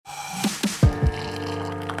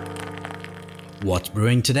What's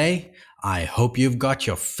brewing today? I hope you've got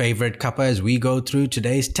your favorite cuppa as we go through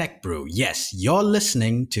today's Tech Brew. Yes, you're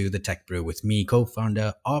listening to the Tech Brew with me,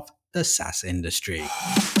 co-founder of the SaaS industry.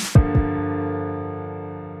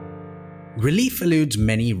 Relief eludes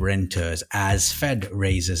many renters as Fed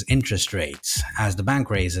raises interest rates. As the bank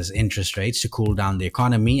raises interest rates to cool down the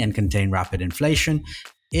economy and contain rapid inflation,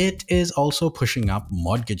 it is also pushing up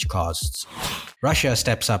mortgage costs. Russia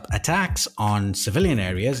steps up attacks on civilian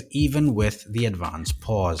areas even with the advance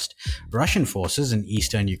paused. Russian forces in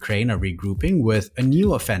eastern Ukraine are regrouping with a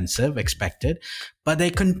new offensive expected, but they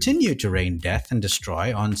continue to rain death and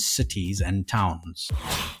destroy on cities and towns.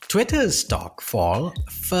 Twitter's stock fall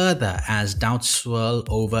further as doubts swirl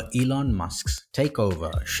over Elon Musk's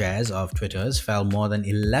takeover. Shares of Twitter's fell more than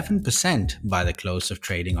 11% by the close of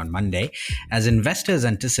trading on Monday, as investors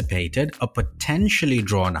anticipated a potentially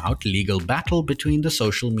drawn-out legal battle between the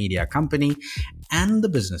social media company and the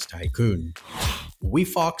business tycoon.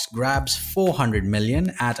 WeFox grabs $400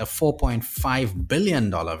 million at a $4.5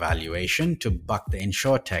 billion valuation to buck the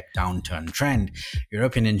insurtech downturn trend.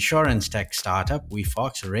 European insurance tech startup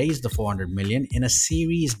WeFox raised the $400 million in a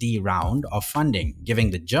Series D round of funding,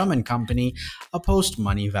 giving the German company a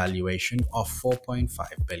post-money valuation of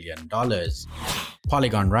 $4.5 billion.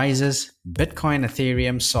 Polygon rises, Bitcoin,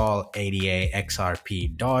 Ethereum, Sol, ADA,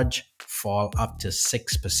 XRP, Doge fall up to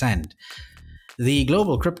 6%. The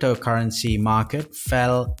global cryptocurrency market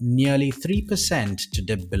fell nearly 3% to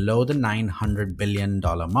dip below the $900 billion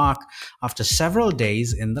mark after several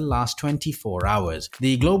days in the last 24 hours.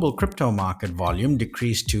 The global crypto market volume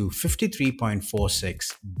decreased to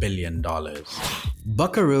 $53.46 billion.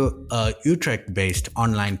 Buckaroo, a Utrecht-based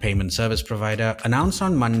online payment service provider, announced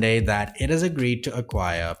on Monday that it has agreed to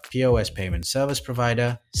acquire POS payment service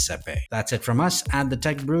provider Sepe. That's it from us at the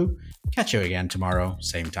Tech Brew. Catch you again tomorrow,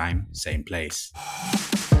 same time, same place.